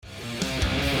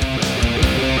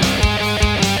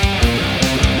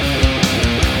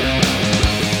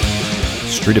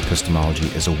street epistemology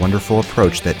is a wonderful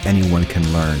approach that anyone can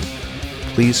learn.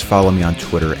 Please follow me on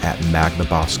Twitter at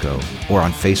MagnaBosco or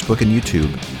on Facebook and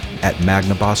YouTube at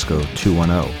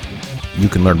MagnaBosco210. You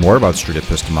can learn more about street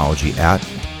epistemology at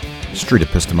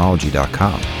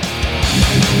streetepistemology.com.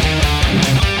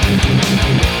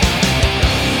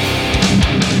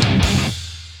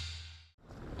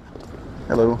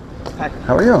 Hello. Hi.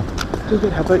 How are you? Doing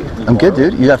good. How about you? I'm good,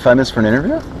 dude. You got 5 minutes for an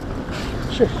interview?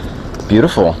 Sure.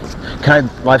 Beautiful. Can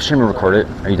I live stream and record it?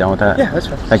 Are you done with that? Yeah, that's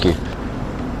fine. Thank you.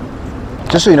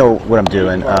 Just so you know what I'm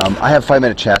doing, I have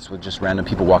 5-minute chats with just random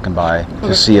people walking by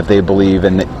to see if they believe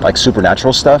in like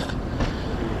supernatural stuff.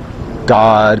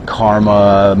 God,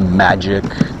 karma, magic.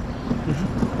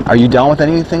 Are you down with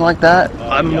anything like that?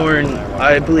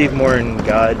 I believe more in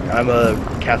God. I'm a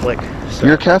Catholic. So.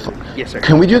 You're a Catholic? Yes, sir.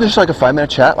 Can we do this like a 5-minute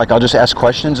chat? Like I'll just ask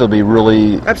questions. It'll be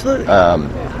really absolutely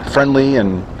friendly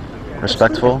and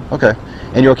respectful. Absolutely. Okay.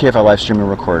 And you're okay if I live stream and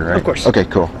record, right? Of course. Okay,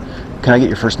 cool. Can I get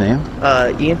your first name?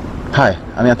 Ian. Hi,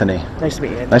 I'm Anthony. Nice to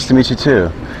meet you. Nice to meet you too.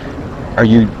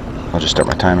 I'll just start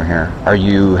my timer here. Are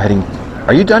you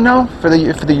done now for the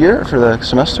year, for the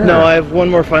semester? No, I have one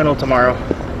more final tomorrow.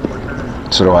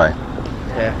 So do I.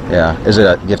 Yeah. Yeah.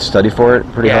 You have to study for it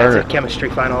pretty hard? Yeah, it's a chemistry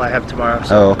final I have tomorrow.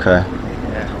 So. Oh, okay.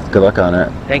 Yeah. Good luck on it.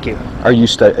 Thank you. Are you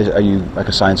like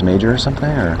a science major or something?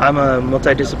 Or? I'm a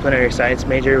multidisciplinary science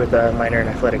major with a minor in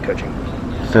athletic coaching.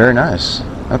 Very nice.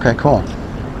 Okay, cool.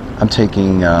 I'm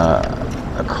taking a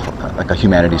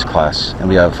humanities class, and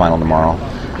we have a final tomorrow.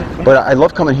 But I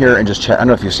love coming here and just chat. I don't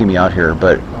know if you see me out here,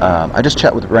 but I just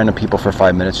chat with random people for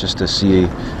 5 minutes just to see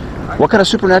what kind of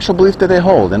supernatural belief do they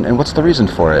hold, and what's the reason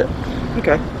for it.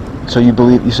 Okay. So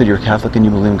you said you're Catholic and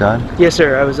you believe in God? Yes,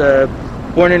 sir. I was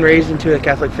born and raised into a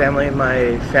Catholic family.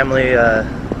 My family,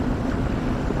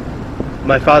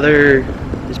 my father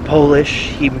is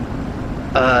Polish.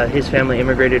 His family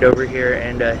immigrated over here,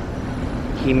 and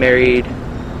he married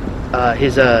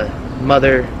his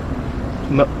mother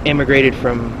immigrated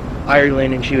from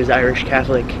Ireland, and she was Irish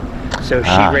Catholic, so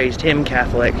she raised him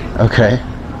Catholic. Okay.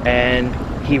 And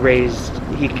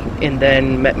and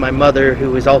then met my mother, who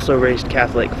was also raised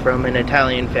Catholic from an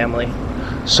Italian family.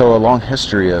 So a long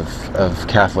history of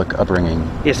Catholic upbringing.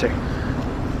 Yes, sir.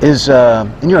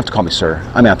 And you don't have to call me sir.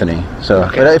 I'm Anthony. So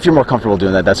okay. But if you're more comfortable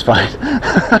doing that, that's fine.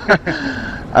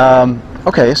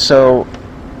 Okay, so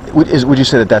would you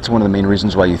say that that's one of the main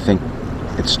reasons why you think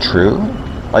it's true?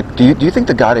 Like, do you think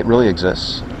that God really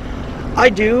exists? I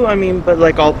do. I mean, but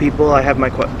like all people, I have my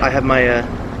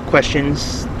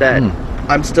questions that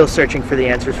I'm still searching for the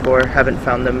answers for. Haven't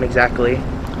found them exactly.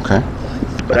 Okay.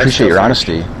 But I appreciate your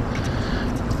honesty.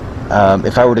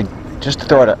 If I were to just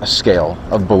throw out a scale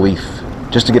of belief,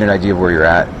 just to get an idea of where you're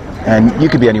at, and you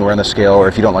could be anywhere on the scale, or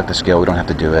if you don't like the scale, we don't have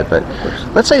to do it, but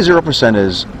let's say 0%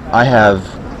 is I have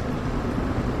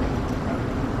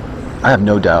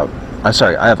no doubt. I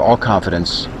have all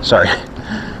confidence. Sorry,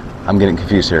 I'm getting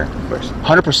confused here.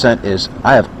 100% is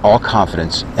I have all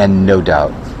confidence and no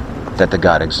doubt that the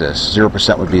God exists.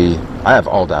 0% would be I have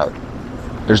all doubt.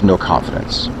 There's no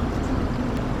confidence.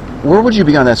 Where would you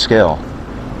be on that scale?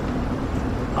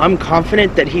 I'm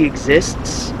confident that he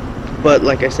exists, but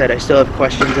like I said, I still have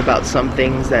questions about some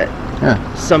things that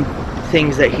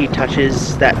he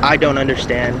touches that I don't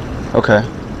understand. Okay.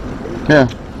 Yeah.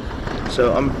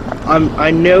 So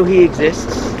I know he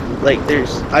exists. Like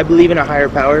I believe in a higher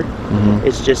power. Mm-hmm.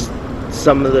 It's just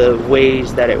some of the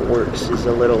ways that it works is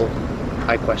a little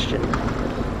I question.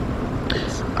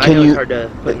 I know it's hard to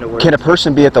put into words. Can a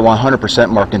person be at the 100%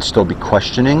 mark and still be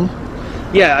questioning?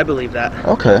 Yeah, I believe that.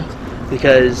 Okay.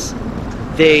 Because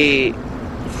they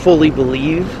fully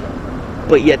believe,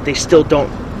 but yet they still don't.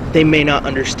 They may not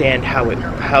understand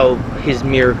how his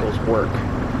miracles work.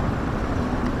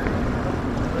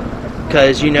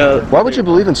 Because why would you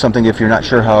believe in something if you're not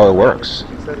sure how it works?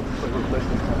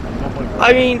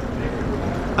 I mean,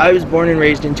 I was born and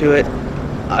raised into it.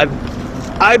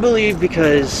 I believe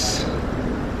because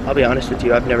I'll be honest with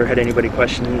you, I've never had anybody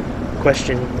question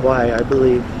why I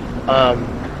believe.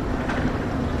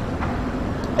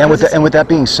 And with that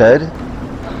being said,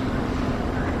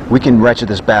 we can ratchet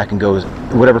this back and go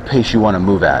whatever pace you want to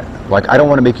move at. Like, I don't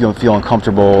want to make you feel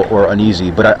uncomfortable or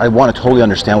uneasy, but I want to totally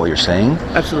understand what you're saying.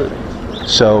 Absolutely.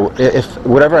 So if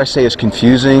whatever I say is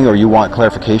confusing or you want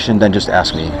clarification, then just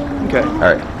ask me. Okay. All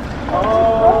right.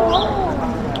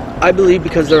 I believe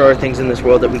because there are things in this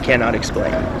world that we cannot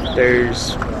explain.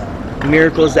 There's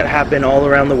miracles that happen all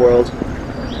around the world,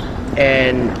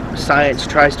 and science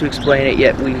tries to explain it,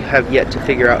 yet we have yet to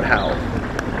figure out how.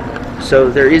 So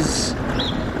there's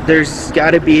got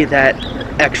to be that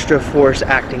extra force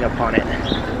acting upon it.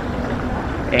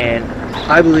 And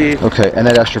I believe. Okay, and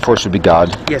that extra force would be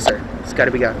God. Yes, sir. It's got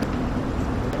to be God.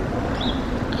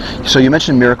 So you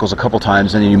mentioned miracles a couple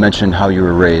times, and then you mentioned how you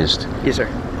were raised. Yes, sir.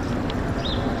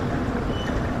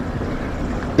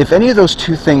 If any of those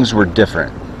two things were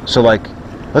different, so like,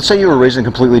 let's say you were raised in a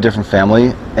completely different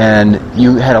family, and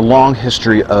you had a long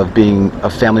history of being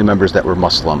of family members that were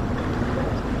Muslim,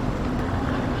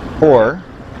 or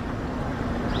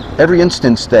every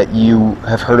instance that you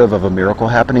have heard of a miracle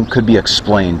happening could be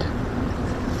explained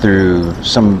through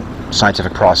some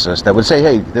scientific process that would say,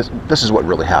 hey, this is what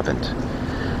really happened.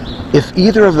 If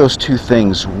either of those two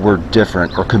things were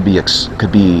different or could be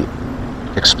explained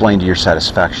to your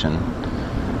satisfaction,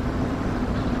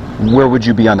 where would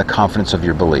you be on the confidence of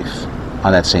your belief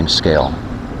on that same scale?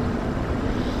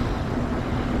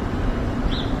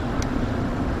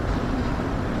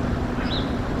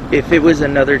 If it was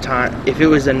another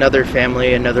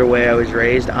family, another way I was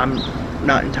raised, I'm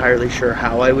not entirely sure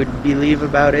how I would believe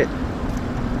about it.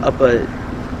 But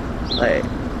like,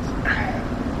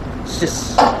 it's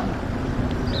just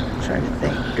trying to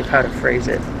think of how to phrase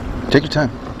it. Take your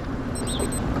time.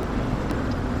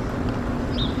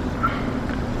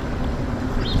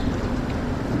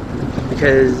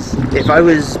 Because if I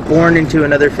was born into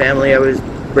another family, I was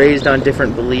raised on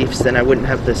different beliefs, then I wouldn't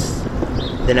have this.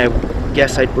 Then I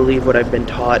guess I'd believe what I've been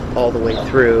taught all the way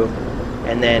through,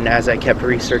 and then as I kept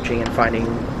researching and finding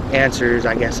answers,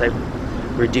 I guess it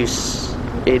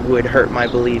would hurt my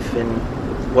belief in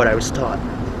what I was taught.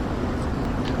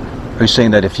 Are you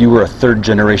saying that if you were a third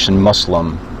generation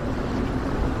Muslim,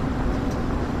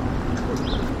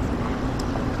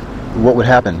 what would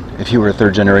happen if you were a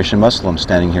third generation Muslim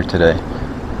standing here today?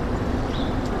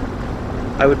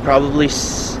 I'd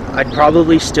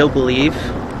probably still believe,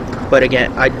 but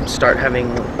again, I'd start having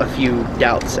a few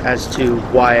doubts as to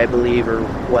why I believe or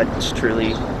what's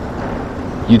truly.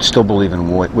 You'd still believe in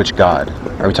which God?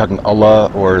 Are we talking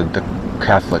Allah or the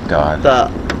Catholic God? The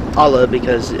Allah,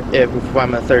 because if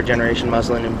I'm a third generation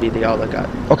Muslim, it would be the Allah God.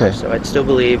 Okay. So I'd still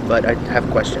believe, but I'd have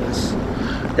questions.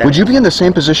 Would you be in the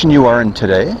same position you are in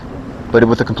today, but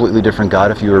with a completely different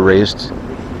God if you were raised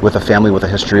with a family with a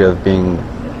history of being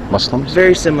Muslims?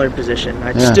 Very similar position.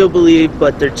 I'd still believe,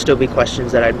 but there'd still be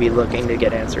questions that I'd be looking to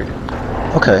get answered.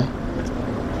 Okay.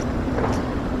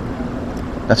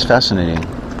 That's fascinating.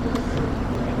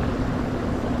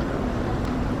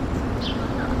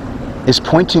 Is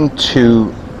pointing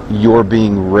to your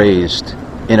being raised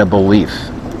in a belief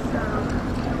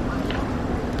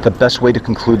the best way to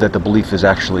conclude that the belief is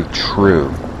actually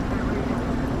true?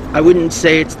 I wouldn't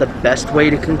say it's the best way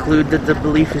to conclude that the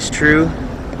belief is true.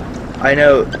 I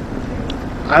know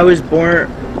I was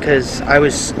born because I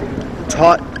was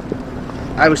taught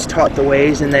the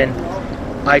ways, and then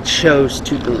I chose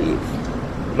to believe.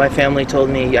 My family told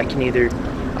me I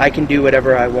can do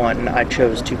whatever I want, and I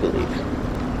chose to believe.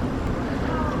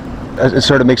 It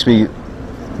sort of makes me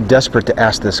desperate to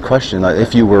ask this question.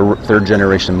 If you were third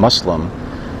generation Muslim,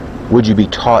 would you be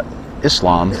taught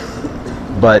Islam,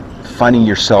 but finding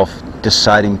yourself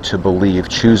deciding to believe,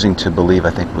 choosing to believe,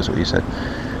 I think was what you said,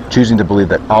 choosing to believe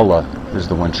that Allah is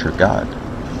the one true God?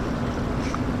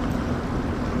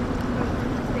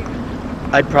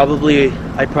 I'd probably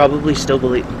still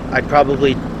believe. I'd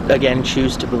probably again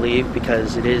choose to believe,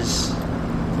 because it is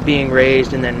being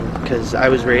raised, and then because I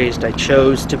was raised, I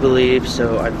chose to believe.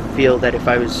 So I feel that if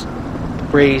I was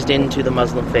raised into the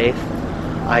Muslim faith,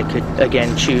 I could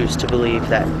again choose to believe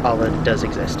that Allah does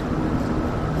exist.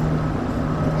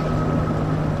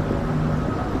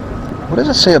 What does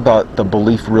it say about the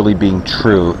belief really being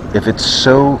true if it's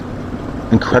so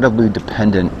incredibly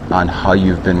dependent on how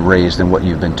you've been raised and what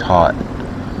you've been taught?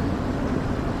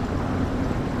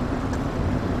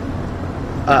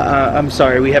 I'm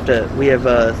sorry, we have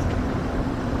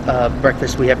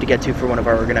breakfast we have to get to for one of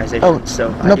our organizations,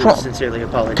 so I do sincerely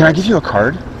apologize. Can I give you a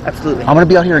card? Absolutely. I'm going to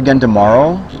be out here again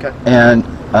tomorrow, okay, and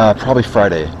probably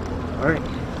Friday. All right.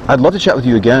 I'd love to chat with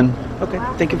you again. Okay,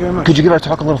 thank you very much. Could you give our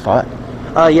talk a little thought?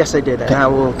 Yes, I did, and I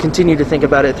will continue to think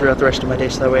about it throughout the rest of my day,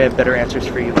 so that way I have better answers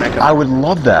for you when I come. I would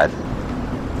love that.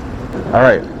 All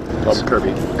right. Love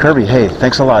Kirby. Kirby, hey,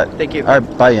 thanks a lot. Thank you. All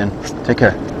right, bye, Ian. Take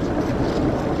care.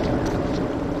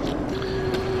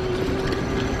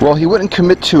 Well, he wouldn't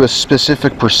commit to a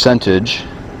specific percentage,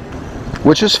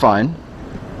 which is fine,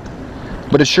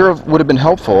 but it sure would have been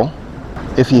helpful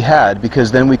if he had,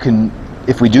 because then we can,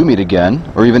 if we do meet again,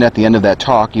 or even at the end of that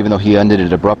talk, even though he ended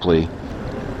it abruptly,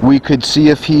 we could see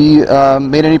if he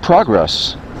made any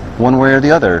progress, one way or the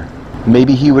other.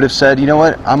 Maybe he would have said, you know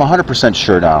what, I'm 100%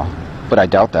 sure now, but I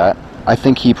doubt that. I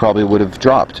think he probably would have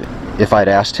dropped. If I'd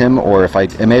asked him, or if I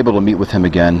am able to meet with him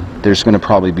again, there's going to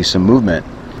probably be some movement.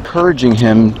 Encouraging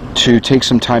him to take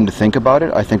some time to think about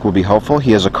it, I think, will be helpful.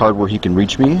 He has a card where he can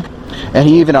reach me. And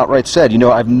he even outright said,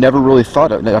 I've never really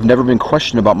I've never been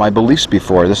questioned about my beliefs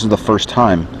before. This is the first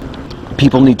time.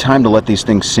 People need time to let these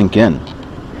things sink in.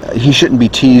 He shouldn't be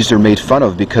teased or made fun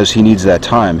of because he needs that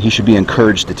time. He should be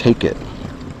encouraged to take it.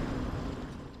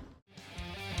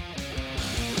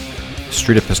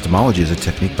 Street epistemology is a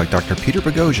technique by Dr. Peter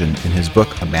Boghossian in his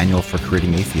book A Manual for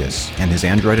Creating Atheists and his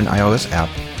Android and iOS app,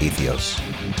 Atheos.